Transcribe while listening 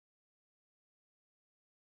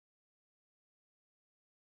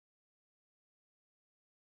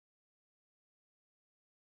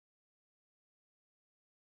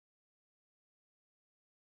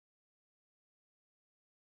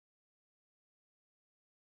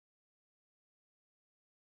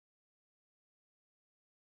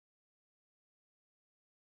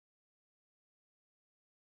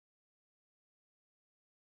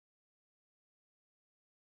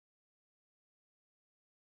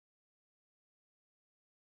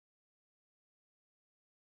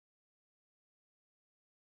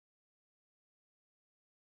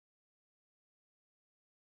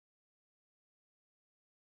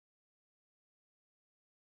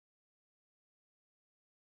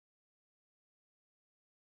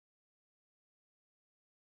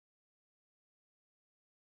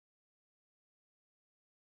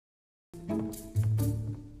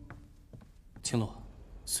青洛，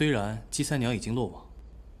虽然姬三娘已经落网，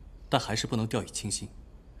但还是不能掉以轻心，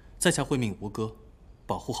在下会命吴哥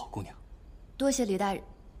保护好姑娘。多谢黎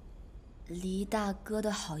大哥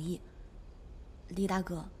的好意。黎大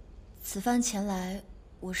哥，此番前来，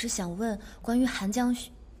我是想问关于寒江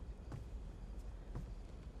雪。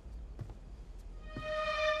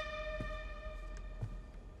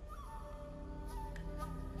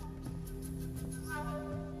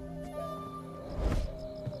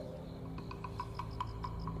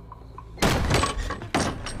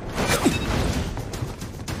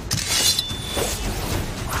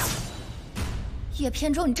 叶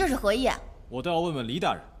偏舟，你这是何意？我倒要问问黎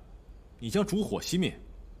大人，你将烛火熄灭，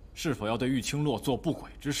是否要对玉青洛做不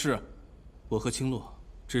轨之事？我和青洛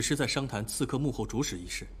只是在商谈刺客幕后主使一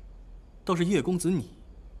事，倒是叶公子你，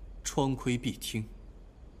窗窥必听，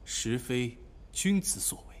实非君子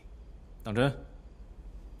所为。当真？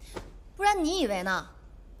不然你以为呢？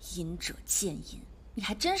隐者见隐，你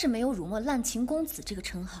还真是没有辱没滥情公子这个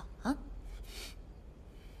称号啊！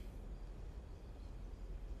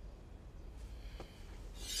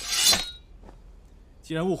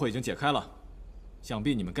 既然误会已经解开了，想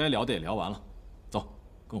必你们该聊的也聊完了。走，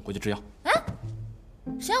跟我回去制药。哎，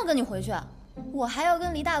谁要跟你回去？我还要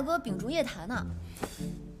跟黎大哥秉烛夜谈呢。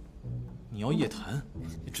你要夜谈，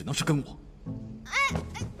也只能是跟我。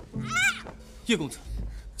叶公子，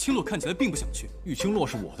青洛看起来并不想去。玉青洛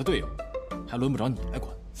是我的队友，还轮不着你来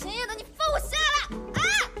管。